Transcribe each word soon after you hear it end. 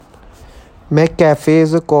McCafe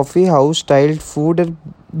is a coffee house styled food and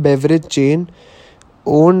beverage chain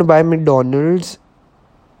owned by McDonald's,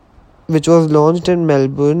 which was launched in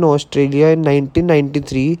Melbourne, Australia in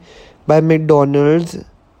 1993 by McDonald's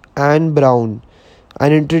and Brown,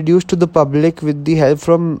 and introduced to the public with the help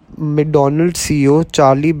from McDonald's CEO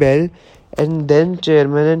Charlie Bell and then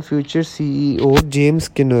chairman and future CEO James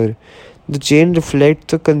Skinner. The chain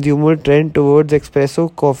reflects the consumer trend towards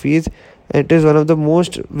espresso coffees, and it is one of the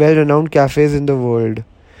most well renowned cafes in the world.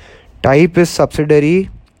 Type is subsidiary,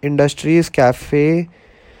 industry is cafe,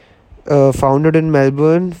 founded in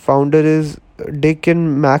Melbourne. Founder is Dick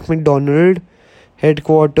and Mac McDonald.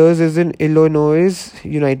 Headquarters is in Illinois,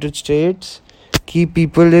 United States. Key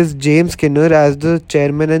people is James Skinner as the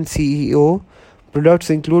chairman and CEO. Products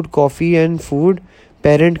include coffee and food.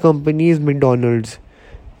 Parent company is McDonald's.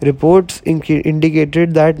 Reports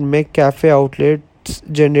indicated that McCafe outlets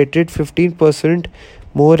generated 15%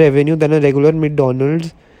 more revenue than a regular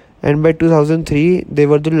McDonald's, and by 2003 they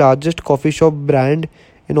were the largest coffee shop brand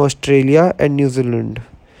in Australia and New Zealand.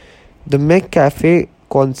 The McCafe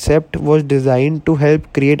concept was designed to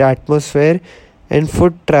help create atmosphere and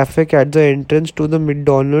foot traffic at the entrance to the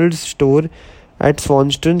McDonald's store at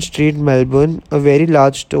Swanston Street, Melbourne, a very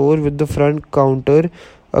large store with the front counter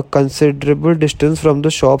a considerable distance from the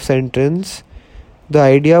shop's entrance. The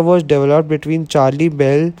idea was developed between Charlie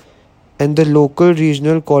Bell and the local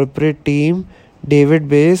regional corporate team, David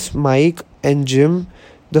Bass, Mike, and Jim.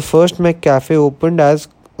 The first McCafe opened as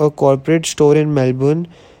a corporate store in Melbourne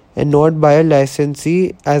and not by a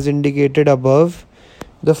licensee as indicated above.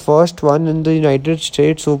 The first one in the United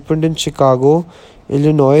States opened in Chicago,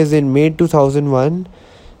 Illinois in May 2001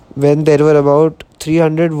 when there were about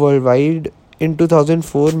 300 worldwide. In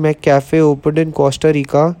 2004, McCafe opened in Costa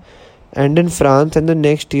Rica and in France, and the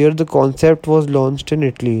next year the concept was launched in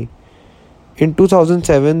Italy. In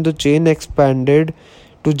 2007, the chain expanded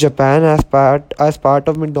to Japan as part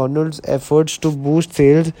of McDonald's efforts to boost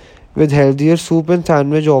sales with healthier soup and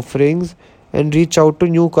sandwich offerings and reach out to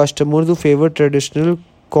new customers who favor traditional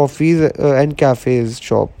coffees and cafes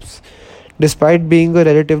shops. Despite being a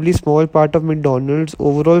relatively small part of McDonald's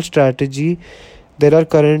overall strategy, there are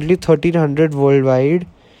currently 1,300 worldwide.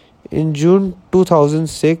 In June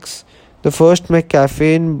 2006, the first McCafe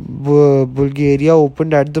in Bulgaria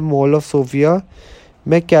opened at the Mall of Sofia.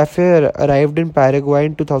 McCafe arrived in Paraguay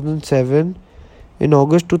in 2007. In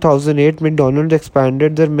August 2008, McDonald's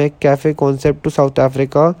expanded their McCafe concept to South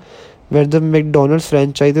Africa, where the McDonald's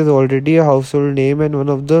franchise is already a household name and one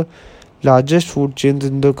of the largest food chains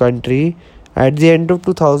in the country. At the end of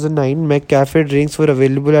 2009, McCafe drinks were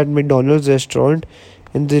available at McDonald's restaurant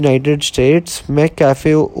in the United States.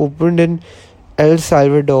 McCafe opened in El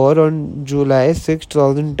Salvador on July 6,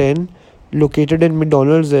 2010, located in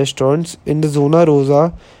McDonald's restaurants in the Zona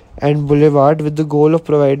Rosa and Boulevard with the goal of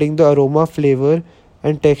providing the aroma, flavor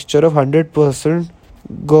and texture of 100%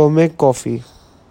 gourmet coffee.